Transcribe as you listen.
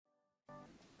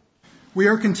We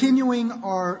are continuing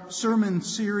our sermon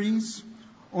series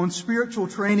on spiritual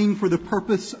training for the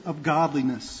purpose of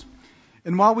godliness.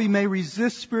 And while we may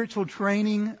resist spiritual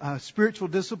training, spiritual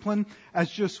discipline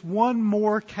as just one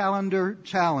more calendar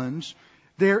challenge,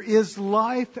 there is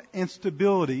life and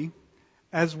stability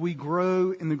as we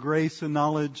grow in the grace and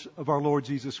knowledge of our Lord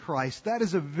Jesus Christ. That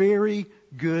is a very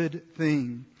good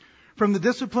thing. From the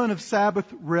discipline of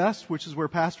Sabbath rest, which is where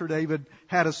Pastor David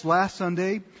had us last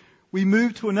Sunday, we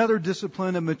move to another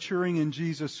discipline of maturing in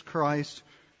Jesus Christ,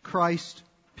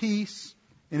 peace,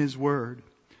 and His Word.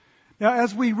 Now,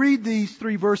 as we read these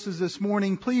three verses this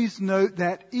morning, please note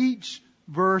that each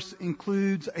verse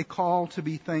includes a call to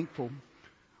be thankful.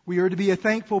 We are to be a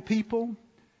thankful people.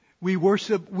 We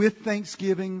worship with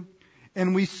thanksgiving,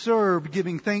 and we serve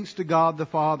giving thanks to God the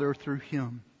Father through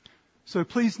Him. So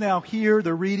please now hear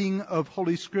the reading of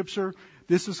Holy Scripture.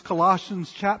 This is Colossians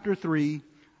chapter 3,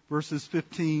 verses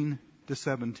 15 to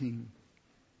 17.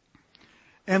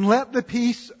 And let the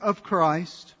peace of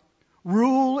Christ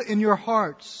rule in your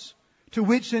hearts, to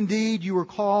which indeed you were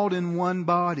called in one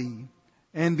body,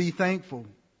 and be thankful.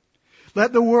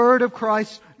 Let the word of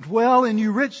Christ dwell in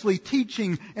you richly,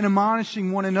 teaching and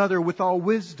admonishing one another with all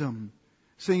wisdom,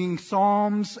 singing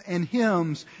psalms and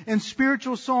hymns and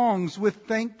spiritual songs with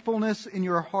thankfulness in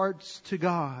your hearts to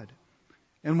God.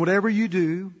 And whatever you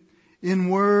do, in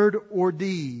word or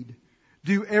deed,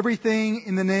 do everything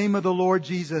in the name of the Lord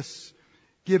Jesus,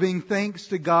 giving thanks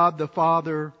to God the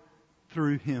Father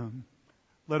through Him.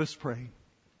 Let us pray.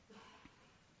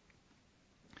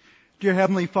 Dear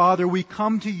Heavenly Father, we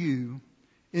come to You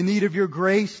in need of Your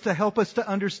grace to help us to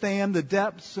understand the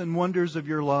depths and wonders of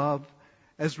Your love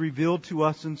as revealed to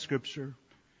us in Scripture.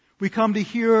 We come to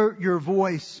hear Your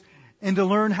voice and to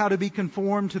learn how to be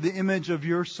conformed to the image of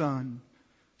Your Son.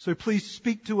 So please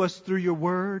speak to us through Your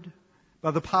Word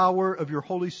by the power of Your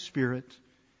Holy Spirit.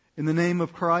 In the name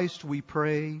of Christ we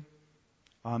pray.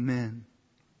 Amen.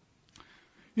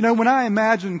 You know, when I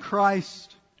imagine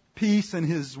Christ, peace, and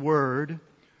His Word,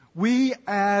 we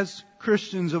as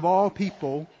Christians of all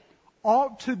people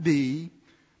ought to be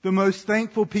the most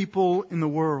thankful people in the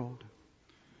world.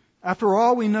 After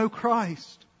all, we know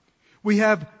Christ. We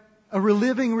have a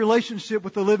living relationship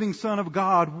with the living Son of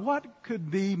God. What could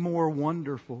be more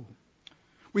wonderful?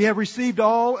 We have received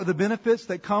all of the benefits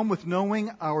that come with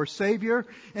knowing our Savior.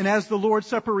 And as the Lord's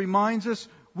Supper reminds us,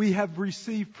 we have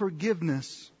received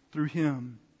forgiveness through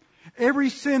Him. Every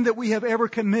sin that we have ever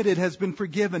committed has been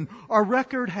forgiven. Our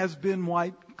record has been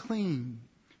wiped clean.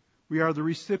 We are the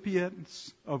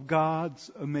recipients of God's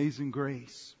amazing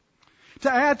grace.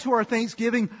 To add to our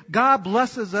thanksgiving, God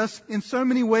blesses us in so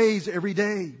many ways every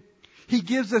day. He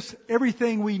gives us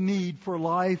everything we need for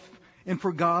life and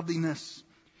for godliness.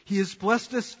 He has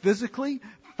blessed us physically,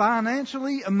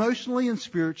 financially, emotionally, and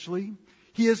spiritually.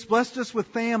 He has blessed us with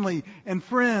family and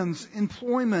friends,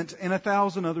 employment, and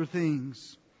 1,000 other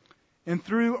things. And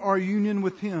through our union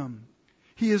with Him,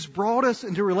 He has brought us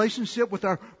into relationship with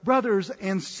our brothers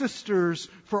and sisters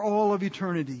for all of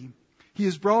eternity. He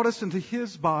has brought us into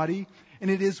His body, and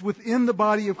it is within the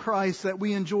body of Christ that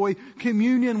we enjoy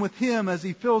communion with Him as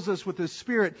He fills us with His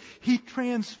Spirit. He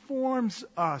transforms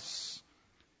us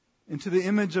into the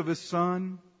image of His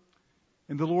Son,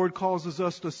 and the Lord causes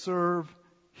us to serve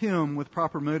Him with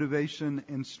proper motivation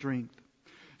and strength.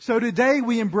 So today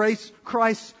we embrace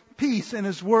Christ's peace and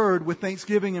His Word with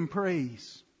thanksgiving and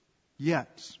praise.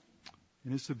 Yet,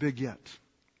 and it's a big yet,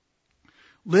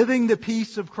 living the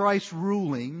peace of Christ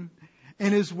ruling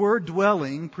and His Word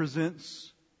dwelling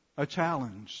presents a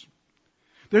challenge.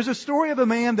 There's a story of a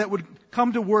man that would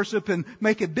come to worship and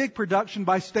make a big production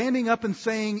by standing up and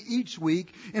saying each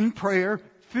week in prayer,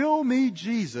 "Fill me,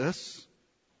 Jesus,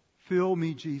 fill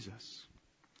me, Jesus."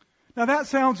 Now that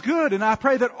sounds good, and I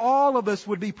pray that all of us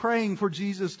would be praying for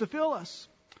Jesus to fill us.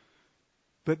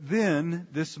 But then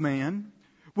this man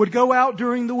would go out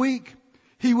during the week.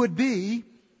 He would be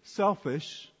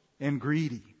selfish and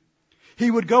greedy. He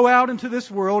would go out into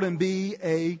this world and be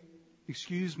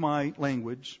excuse my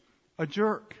language, a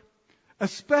jerk,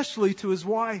 especially to his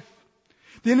wife.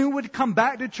 Then he would come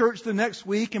back to church the next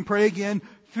week and pray again,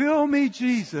 "Fill me,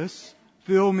 Jesus,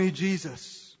 fill me,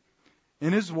 Jesus."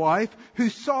 And his wife, who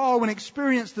saw and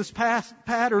experienced this past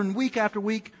pattern week after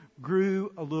week,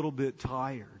 grew a little bit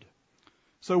tired.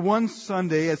 So one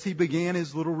Sunday, as he began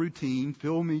his little routine,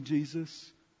 "Fill me,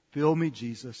 Jesus, fill me,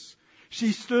 Jesus,"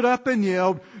 she stood up and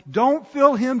yelled, "Don't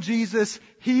fill him, Jesus,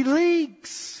 he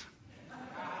leaks."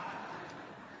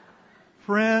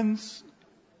 Friends,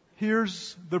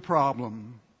 here's the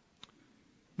problem.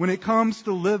 When it comes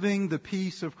to living the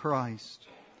peace of Christ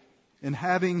and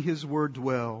having His Word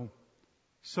dwell,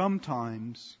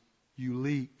 sometimes you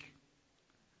leak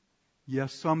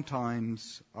Yes,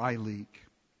 sometimes I leak.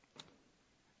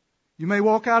 You may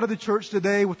walk out of the church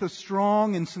today with a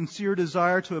strong and sincere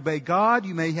desire to obey God.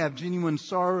 You may have genuine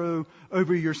sorrow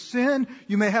over your sin.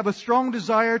 You may have a strong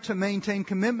desire to maintain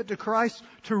commitment to Christ,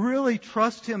 to really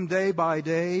trust Him day by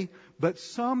day. But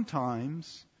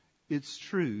sometimes it's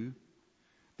true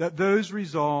that those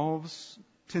resolves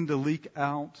tend to leak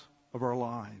out of our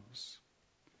lives.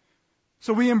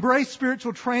 So we embrace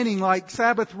spiritual training like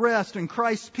Sabbath rest and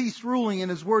Christ's peace ruling and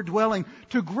His Word dwelling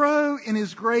to grow in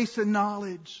His grace and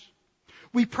knowledge.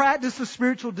 We practice the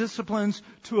spiritual disciplines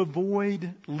to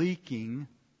avoid leaking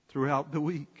throughout the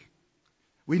week.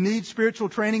 We need spiritual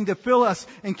training to fill us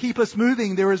and keep us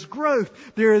moving. There is growth,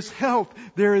 there is health,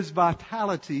 there is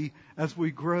vitality as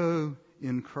we grow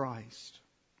in Christ.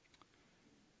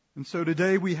 And so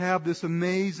today we have this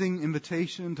amazing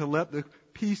invitation to let the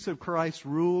peace of Christ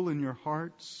rule in your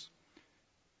hearts.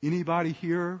 Anybody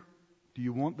here, do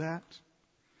you want that?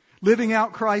 Living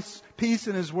out Christ's peace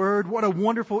in His Word, what a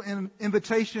wonderful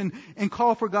invitation and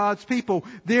call for God's people.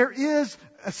 There is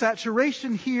a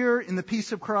saturation here in the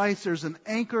peace of Christ. There's an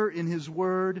anchor in His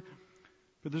Word.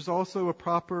 But there's also a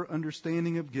proper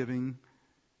understanding of giving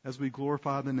as we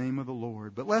glorify the name of the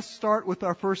Lord. But let's start with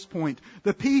our first point.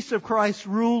 The peace of Christ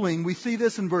ruling. We see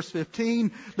this in verse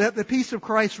 15. Let the peace of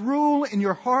Christ rule in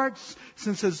your hearts,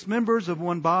 since as members of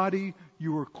one body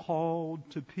you were called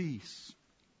to peace.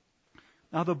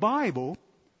 Now the Bible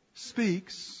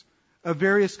speaks of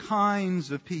various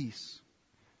kinds of peace.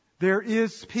 There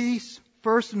is peace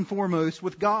first and foremost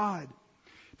with God.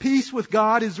 Peace with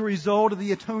God is a result of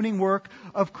the atoning work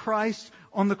of Christ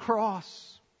on the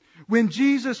cross. When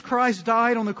Jesus Christ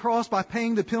died on the cross by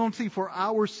paying the penalty for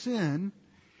our sin,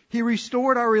 He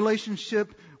restored our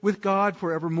relationship with God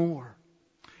forevermore.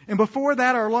 And before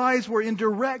that, our lives were in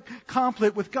direct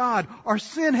conflict with God. Our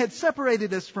sin had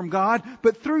separated us from God,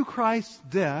 but through Christ's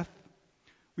death,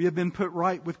 we have been put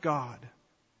right with God.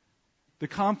 The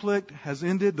conflict has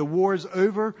ended. The war is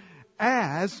over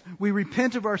as we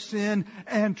repent of our sin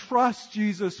and trust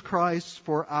Jesus Christ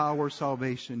for our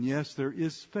salvation. Yes, there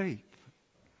is faith.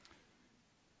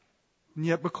 And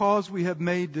yet, because we have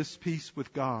made this peace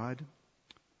with God,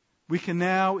 we can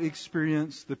now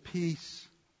experience the peace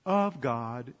of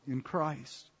God in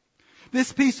Christ.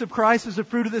 This peace of Christ is a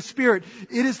fruit of the Spirit.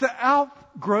 It is the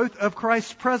outgrowth of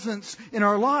Christ's presence in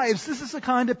our lives. This is the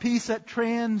kind of peace that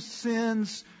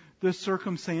transcends the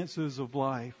circumstances of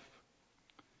life.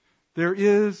 There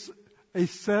is a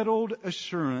settled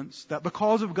assurance that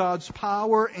because of God's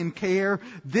power and care,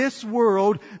 this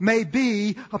world may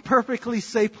be a perfectly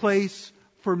safe place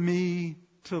for me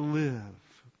to live.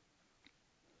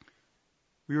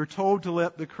 We are told to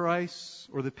let the Christ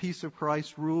or the peace of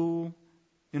Christ rule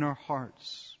in our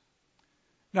hearts.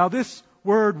 Now this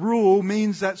word rule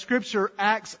means that Scripture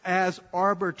acts as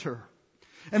arbiter.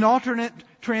 An alternate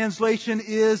translation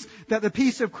is that the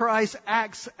peace of Christ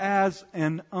acts as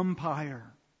an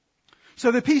umpire. So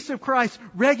the peace of Christ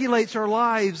regulates our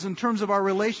lives in terms of our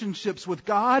relationships with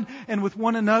God and with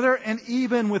one another and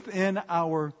even within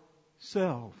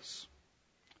ourselves.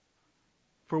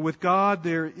 For with God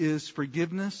there is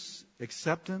forgiveness,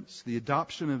 acceptance, the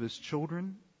adoption of His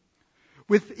children.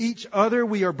 With each other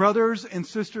we are brothers and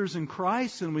sisters in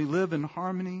Christ and we live in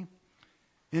harmony.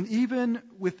 And even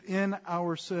within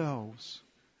ourselves,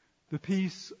 the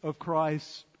peace of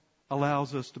Christ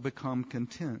allows us to become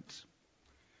content.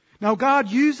 Now God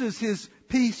uses His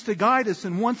peace to guide us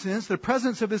in one sense. The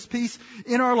presence of His peace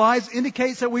in our lives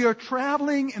indicates that we are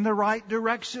traveling in the right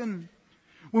direction.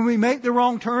 When we make the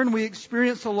wrong turn, we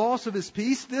experience the loss of His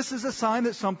peace. This is a sign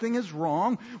that something is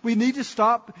wrong. We need to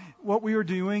stop what we are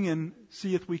doing and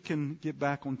see if we can get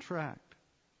back on track.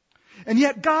 And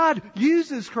yet God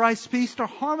uses Christ's peace to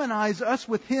harmonize us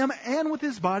with Him and with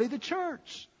His body, the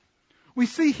church. We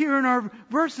see here in our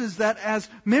verses that as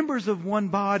members of one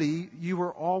body, you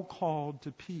are all called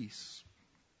to peace.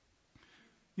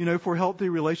 You know, for healthy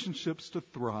relationships to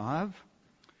thrive,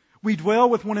 we dwell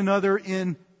with one another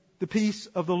in the peace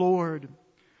of the Lord.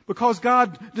 Because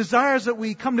God desires that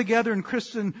we come together in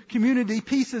Christian community,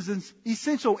 peace is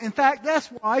essential. In fact, that's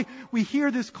why we hear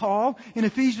this call in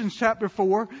Ephesians chapter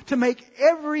 4 to make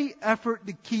every effort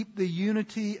to keep the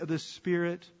unity of the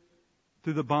Spirit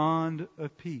through the bond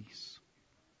of peace.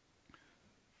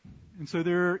 And so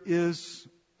there is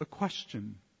a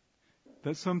question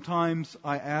that sometimes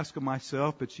I ask of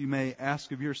myself, but you may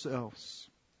ask of yourselves.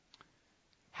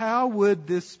 How would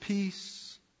this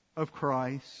peace of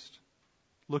Christ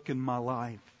look in my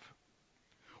life?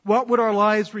 What would our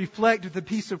lives reflect if the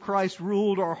peace of Christ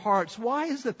ruled our hearts? Why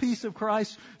is the peace of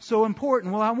Christ so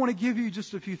important? Well, I want to give you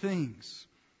just a few things.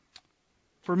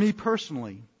 For me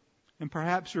personally, And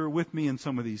perhaps you're with me in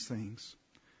some of these things.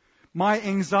 My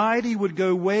anxiety would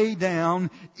go way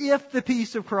down if the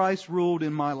peace of Christ ruled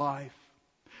in my life.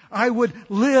 I would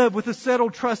live with a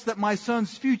settled trust that my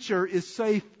son's future is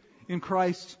safe in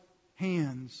Christ's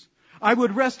hands. I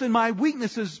would rest in my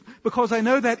weaknesses because I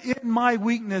know that in my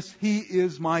weakness He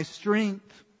is my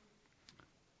strength.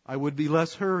 I would be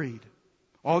less hurried.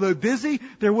 Although busy,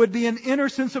 there would be an inner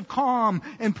sense of calm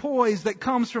and poise that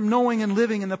comes from knowing and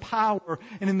living in the power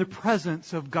and in the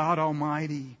presence of God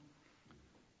Almighty.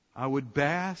 I would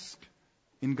bask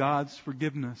in God's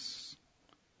forgiveness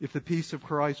if the peace of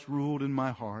Christ ruled in my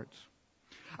heart.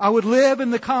 I would live in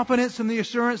the confidence and the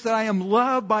assurance that I am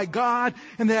loved by God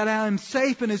and that I am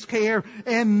safe in His care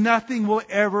and nothing will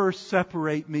ever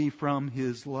separate me from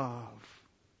His love.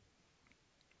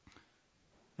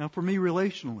 Now for me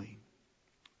relationally,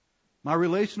 my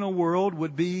relational world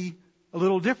would be a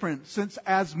little different since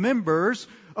as members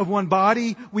of one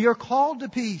body, we are called to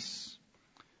peace.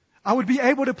 I would be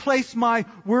able to place my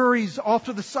worries off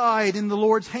to the side in the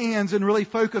Lord's hands and really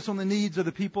focus on the needs of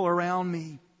the people around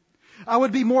me. I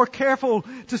would be more careful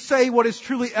to say what is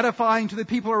truly edifying to the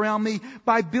people around me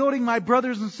by building my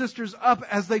brothers and sisters up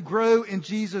as they grow in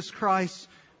Jesus Christ,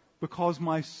 because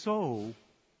my soul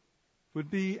would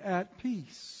be at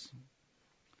peace.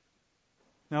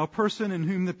 Now, a person in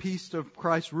whom the peace of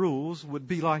Christ rules would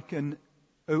be like an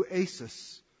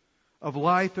oasis of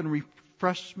life and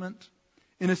refreshment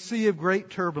in a sea of great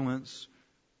turbulence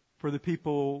for the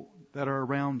people that are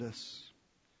around us.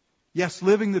 Yes,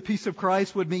 living the peace of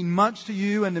Christ would mean much to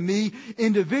you and to me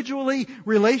individually,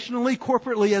 relationally,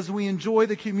 corporately as we enjoy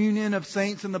the communion of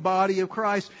saints in the body of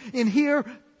Christ. And here,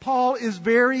 Paul is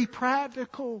very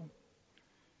practical.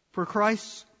 For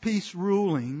Christ's peace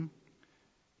ruling,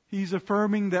 he's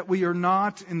affirming that we are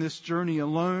not in this journey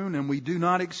alone and we do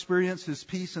not experience His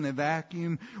peace in a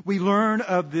vacuum. We learn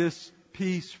of this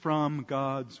peace from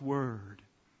God's Word.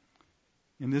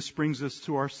 And this brings us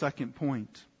to our second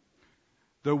point.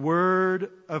 The Word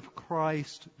of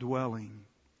Christ dwelling.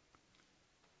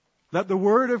 Let the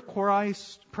Word of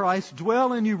Christ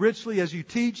dwell in you richly as you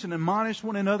teach and admonish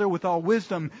one another with all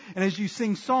wisdom, and as you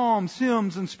sing psalms,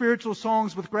 hymns, and spiritual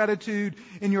songs with gratitude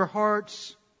in your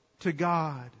hearts to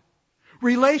God.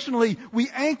 Relationally, we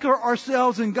anchor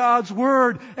ourselves in God's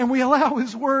Word, and we allow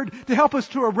His Word to help us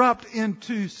to erupt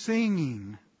into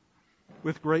singing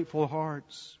with grateful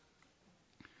hearts.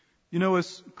 You know,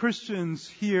 as Christians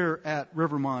here at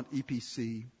Rivermont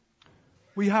EPC,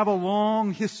 we have a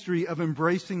long history of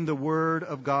embracing the Word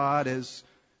of God as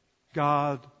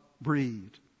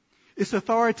God-breathed. It's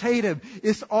authoritative.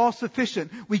 It's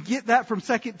all-sufficient. We get that from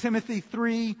 2 Timothy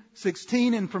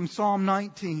 3:16 and from Psalm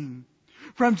 19.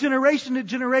 From generation to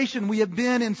generation, we have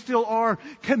been and still are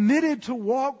committed to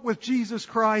walk with Jesus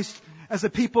Christ as a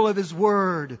people of His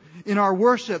Word in our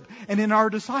worship and in our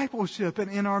discipleship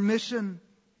and in our mission.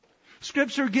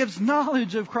 Scripture gives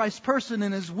knowledge of Christ's person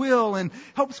and His will and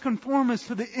helps conform us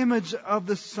to the image of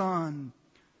the Son.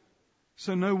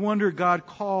 So no wonder God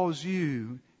calls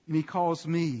you and He calls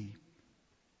me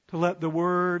to let the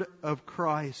Word of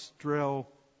Christ dwell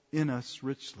in us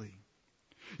richly.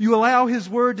 You allow His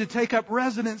Word to take up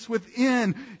residence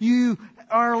within. You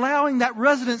are allowing that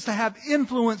residence to have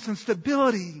influence and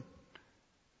stability.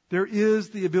 There is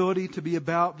the ability to be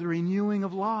about the renewing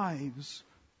of lives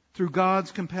through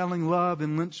God's compelling love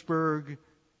in Lynchburg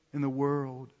and the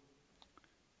world.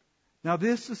 Now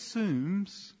this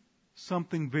assumes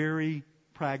something very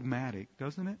pragmatic,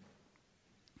 doesn't it?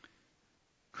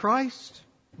 Christ's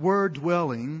Word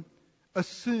dwelling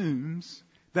assumes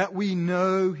that we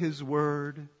know His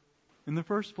Word in the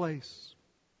first place.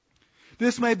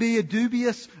 This may be a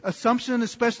dubious assumption,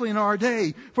 especially in our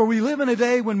day, for we live in a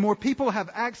day when more people have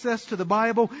access to the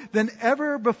Bible than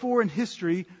ever before in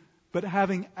history. But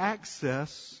having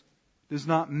access does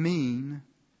not mean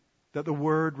that the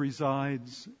Word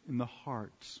resides in the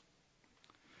heart.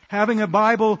 Having a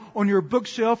Bible on your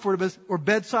bookshelf or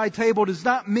bedside table does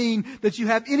not mean that you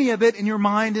have any of it in your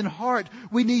mind and heart.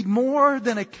 We need more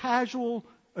than a casual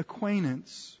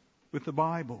acquaintance with the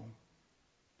Bible.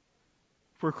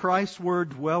 For Christ's Word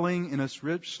dwelling in us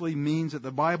richly means that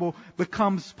the Bible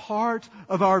becomes part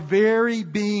of our very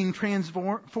being,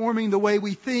 transforming the way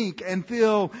we think and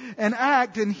feel and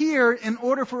act. And here, in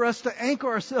order for us to anchor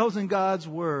ourselves in God's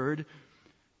Word,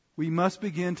 we must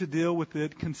begin to deal with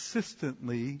it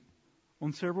consistently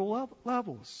on several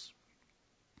levels.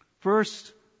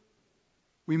 First,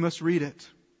 we must read it.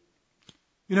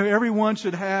 You know, everyone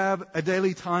should have a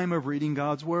daily time of reading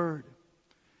God's Word.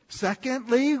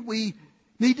 Secondly, we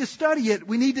need to study it.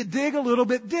 We need to dig a little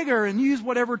bit digger and use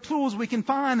whatever tools we can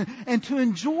find and to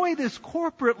enjoy this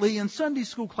corporately in Sunday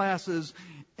school classes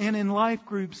and in life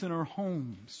groups in our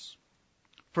homes.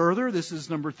 Further, this is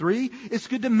number 3, it's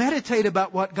good to meditate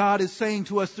about what God is saying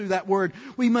to us through that Word.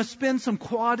 We must spend some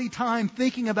quality time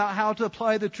thinking about how to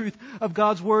apply the truth of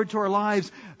God's Word to our lives.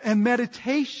 And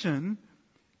meditation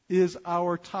is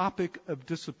our topic of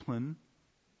discipline.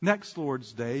 Next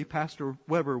Lord's Day, Pastor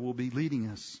Weber will be leading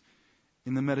us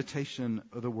in the meditation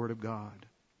of the Word of God.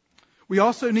 We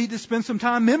also need to spend some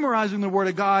time memorizing the Word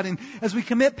of God. And as we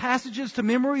commit passages to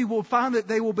memory, we'll find that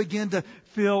they will begin to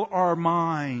fill our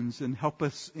minds and help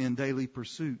us in daily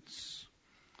pursuits.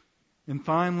 And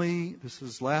finally, this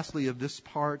is lastly of this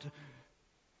part,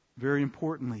 very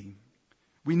importantly,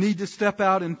 we need to step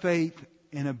out in faith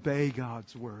and obey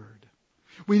God's Word.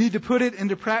 We need to put it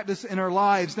into practice in our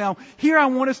lives. Now, here I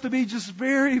want us to be just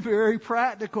very, very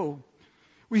practical.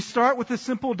 We start with a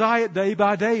simple diet day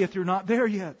by day if you're not there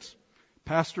yet.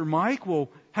 Pastor Mike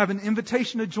will have an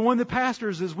invitation to join the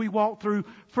pastors as we walk through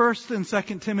 1 and 2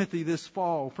 Timothy this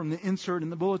fall from the insert in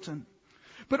the bulletin.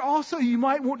 But also you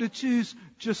might want to choose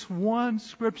just one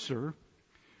scripture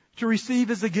to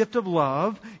receive as a gift of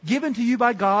love given to you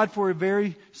by God for a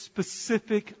very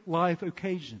specific life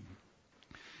occasion.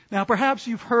 Now perhaps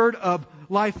you've heard of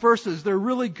life verses. They're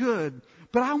really good.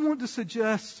 But I want to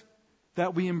suggest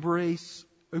that we embrace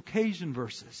occasion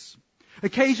verses.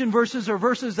 Occasion verses are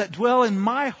verses that dwell in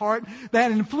my heart,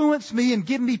 that influence me and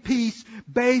give me peace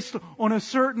based on a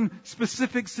certain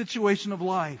specific situation of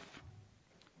life.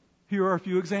 Here are a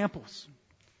few examples.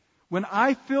 When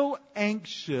I feel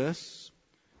anxious,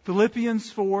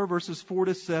 Philippians 4 verses 4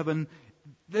 to 7,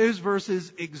 those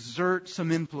verses exert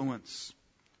some influence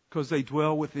because they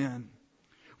dwell within.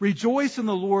 Rejoice in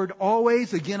the Lord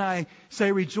always. Again, I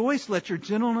say rejoice. Let your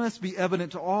gentleness be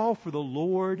evident to all, for the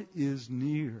Lord is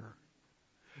near.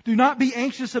 Do not be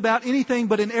anxious about anything,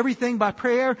 but in everything by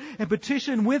prayer and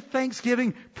petition with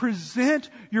thanksgiving, present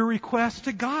your requests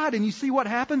to God. And you see what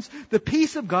happens? The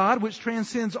peace of God, which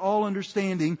transcends all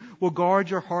understanding, will guard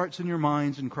your hearts and your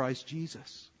minds in Christ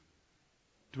Jesus.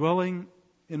 Dwelling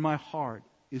in my heart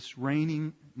is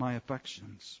reigning my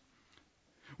affections.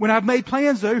 When I've made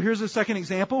plans, though, here's a second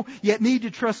example, yet need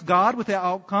to trust God with the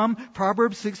outcome.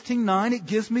 Proverbs 16:9, it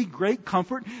gives me great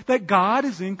comfort that God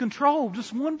is in control.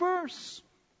 Just one verse.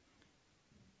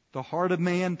 The heart of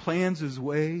man plans his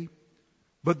way,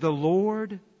 but the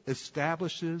Lord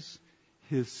establishes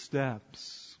his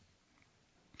steps.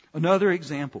 Another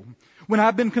example. When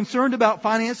I've been concerned about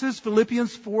finances,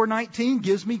 Philippians 4:19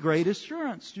 gives me great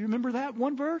assurance. Do you remember that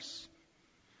one verse?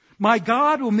 My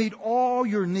God will meet all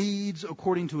your needs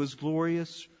according to His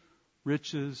glorious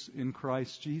riches in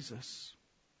Christ Jesus.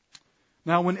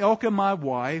 Now, when Elka, my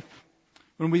wife,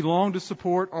 when we long to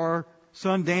support our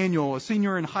son Daniel, a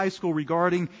senior in high school,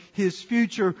 regarding his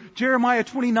future, Jeremiah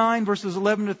 29 verses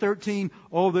 11 to 13,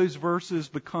 all those verses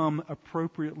become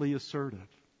appropriately assertive.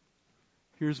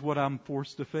 Here's what I'm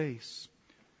forced to face.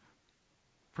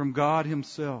 From God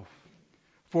Himself.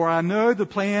 For I know the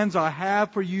plans I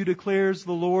have for you, declares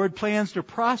the Lord, plans to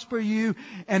prosper you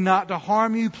and not to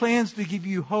harm you, plans to give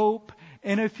you hope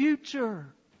and a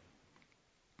future.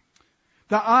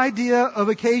 The idea of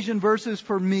occasion verses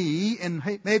for me, and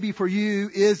maybe for you,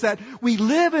 is that we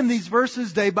live in these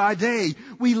verses day by day.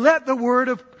 We let the Word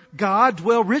of God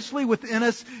dwell richly within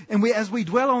us, and as we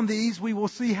dwell on these, we will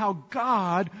see how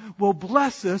God will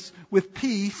bless us with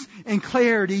peace and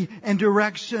clarity and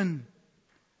direction.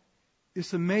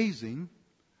 It's amazing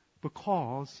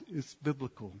because it's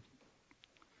biblical.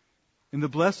 In the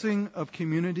blessing of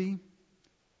community,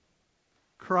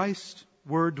 Christ's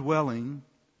Word dwelling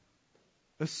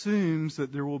assumes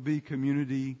that there will be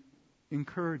community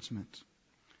encouragement.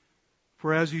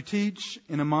 For as you teach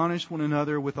and admonish one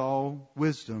another with all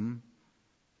wisdom,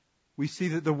 we see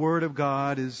that the Word of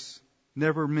God is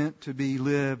never meant to be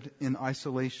lived in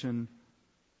isolation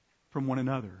from one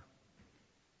another.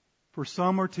 For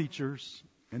some are teachers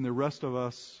and the rest of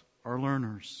us are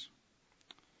learners.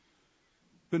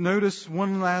 But notice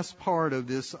one last part of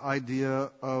this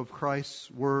idea of Christ's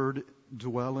Word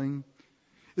dwelling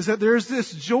is that there's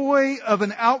this joy of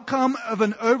an outcome of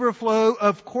an overflow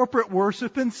of corporate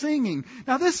worship and singing.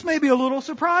 Now this may be a little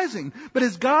surprising, but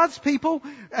as God's people,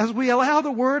 as we allow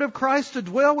the Word of Christ to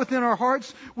dwell within our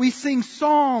hearts, we sing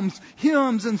psalms,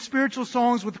 hymns, and spiritual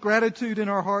songs with gratitude in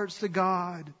our hearts to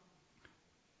God.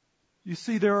 You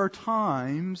see, there are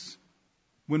times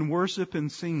when worship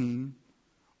and singing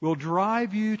will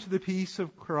drive you to the peace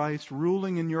of Christ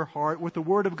ruling in your heart, with the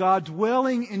Word of God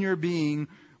dwelling in your being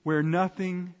where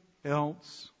nothing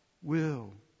else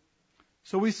will.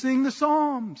 So we sing the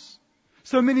Psalms.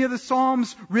 So many of the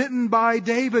Psalms written by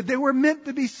David, they were meant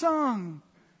to be sung.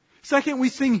 Second, we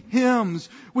sing hymns,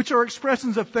 which are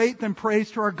expressions of faith and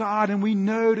praise to our God, and we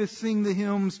know to sing the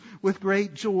hymns with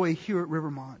great joy here at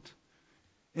Rivermont.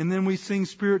 And then we sing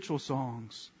spiritual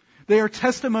songs. They are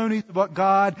testimonies of what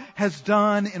God has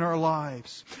done in our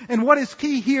lives. And what is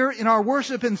key here in our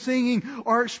worship and singing,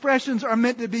 our expressions are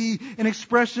meant to be an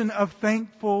expression of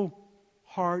thankful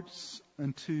hearts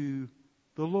unto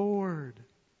the Lord.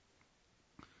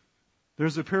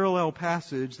 There's a parallel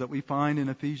passage that we find in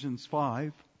Ephesians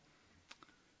 5.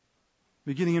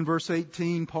 Beginning in verse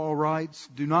 18, Paul writes,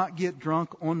 "Do not get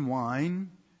drunk on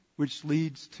wine, which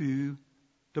leads to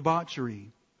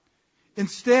debauchery.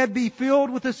 Instead, be filled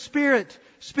with the Spirit.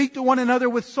 Speak to one another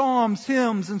with psalms,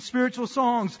 hymns, and spiritual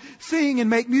songs. Sing and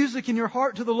make music in your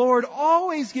heart to the Lord,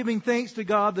 always giving thanks to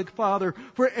God the Father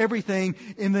for everything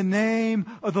in the name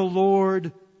of the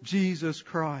Lord Jesus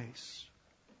Christ."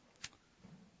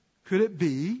 Could it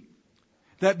be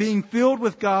that being filled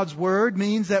with God's Word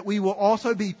means that we will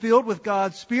also be filled with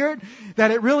God's Spirit?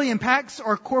 That it really impacts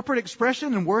our corporate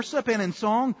expression in worship and in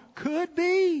song? Could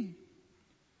be.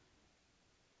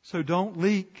 So don't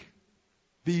leak.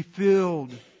 Be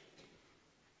filled.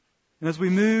 And as we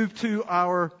move to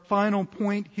our final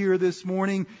point here this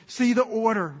morning, see the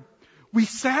order. We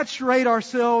saturate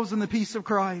ourselves in the peace of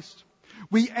Christ.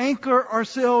 We anchor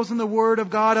ourselves in the Word of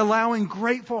God, allowing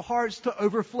grateful hearts to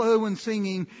overflow in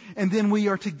singing. And then we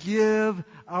are to give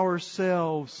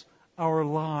ourselves, our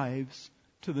lives,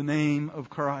 to the name of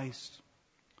Christ.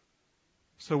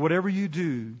 So whatever you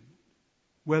do,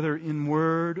 whether in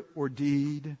word or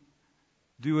deed,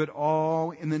 do it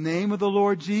all in the name of the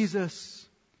Lord Jesus,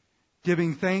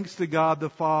 giving thanks to God the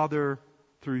Father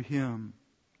through Him.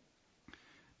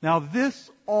 Now this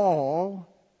all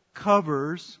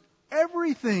covers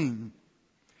everything.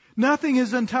 Nothing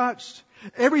is untouched.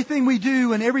 Everything we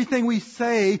do and everything we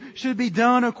say should be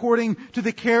done according to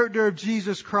the character of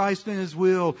Jesus Christ and His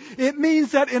will. It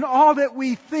means that in all that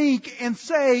we think and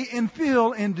say and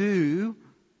feel and do,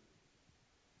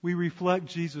 we reflect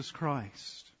Jesus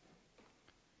Christ.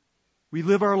 We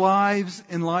live our lives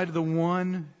in light of the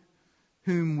one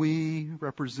whom we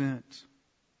represent.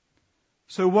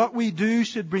 So what we do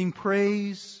should bring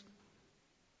praise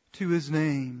to His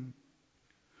name.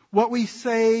 What we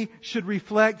say should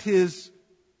reflect His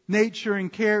nature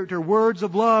and character. Words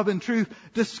of love and truth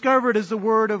discovered as the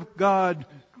Word of God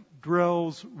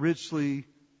dwells richly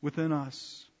within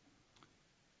us.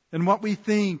 And what we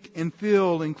think and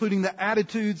feel, including the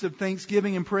attitudes of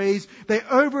thanksgiving and praise, they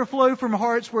overflow from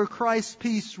hearts where Christ's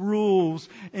peace rules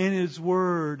and His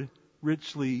Word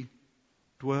richly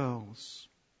dwells.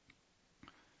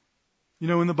 You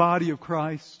know, in the body of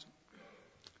Christ,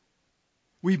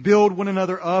 we build one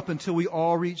another up until we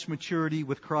all reach maturity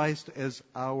with Christ as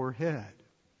our head.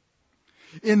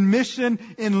 In mission,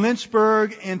 in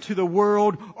Lynchburg, and to the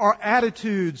world, our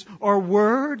attitudes, our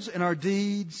words, and our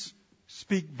deeds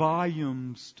speak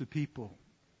volumes to people.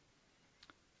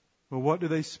 Well, what do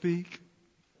they speak?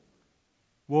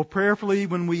 Well, prayerfully,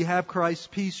 when we have Christ's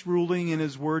peace ruling and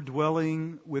His Word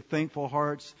dwelling with thankful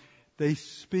hearts, they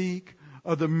speak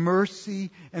of the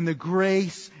mercy and the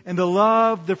grace and the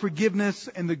love, the forgiveness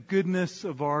and the goodness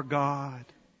of our God.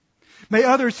 May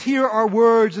others hear our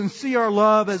words and see our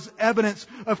love as evidence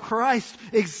of Christ's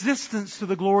existence to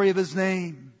the glory of His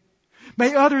name.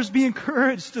 May others be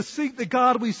encouraged to seek the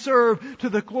God we serve to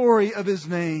the glory of His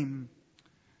name.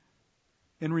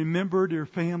 And remember, dear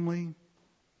family,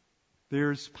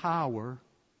 there's power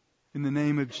in the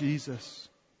name of Jesus.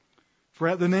 For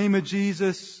at the name of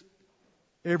Jesus,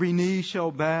 every knee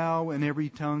shall bow and every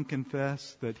tongue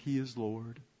confess that He is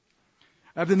Lord.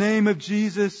 At the name of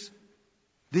Jesus,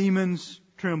 demons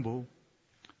tremble.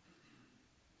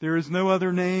 There is no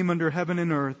other name under heaven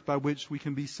and earth by which we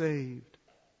can be saved.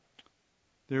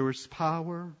 There is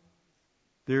power.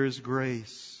 There is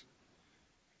grace.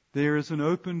 There is an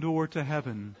open door to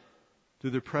heaven through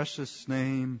the precious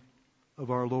name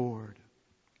of our Lord.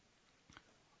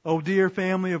 Oh, dear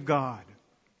family of God,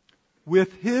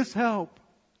 with His help,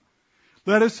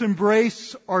 let us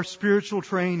embrace our spiritual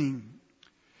training.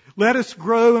 Let us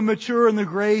grow and mature in the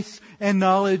grace and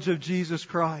knowledge of Jesus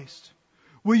Christ.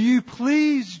 Will you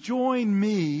please join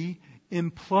me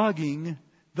in plugging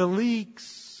the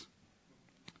leaks?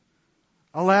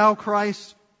 Allow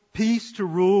Christ's peace to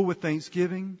rule with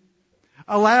thanksgiving.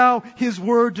 Allow His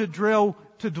Word to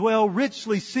dwell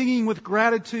richly, singing with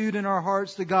gratitude in our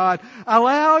hearts to God.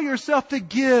 Allow yourself to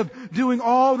give, doing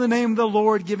all in the name of the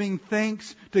Lord, giving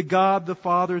thanks to God the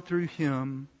Father through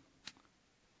Him.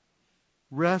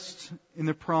 Rest in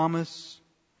the promise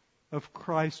of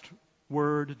Christ's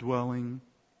Word dwelling.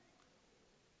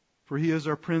 for He is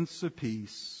our Prince of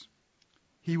Peace.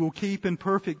 He will keep in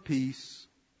perfect peace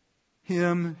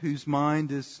him whose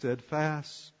mind is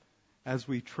steadfast as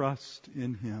we trust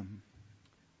in Him.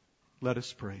 Let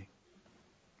us pray.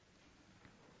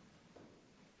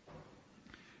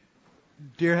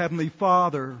 Dear Heavenly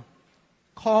Father,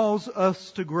 calls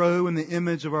us to grow in the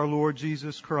image of our Lord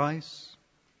Jesus Christ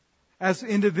as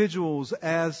individuals,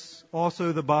 as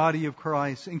also the body of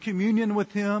Christ, in communion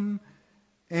with Him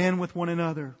and with one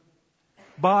another.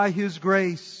 By His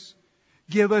grace,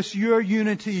 give us your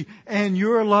unity and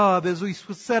your love as we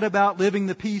set about living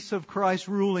the peace of Christ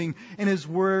ruling and His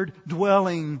Word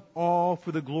dwelling, all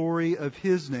for the glory of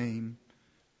His name.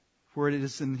 For it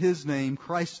is in His name,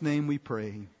 Christ's name, we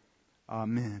pray.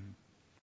 Amen.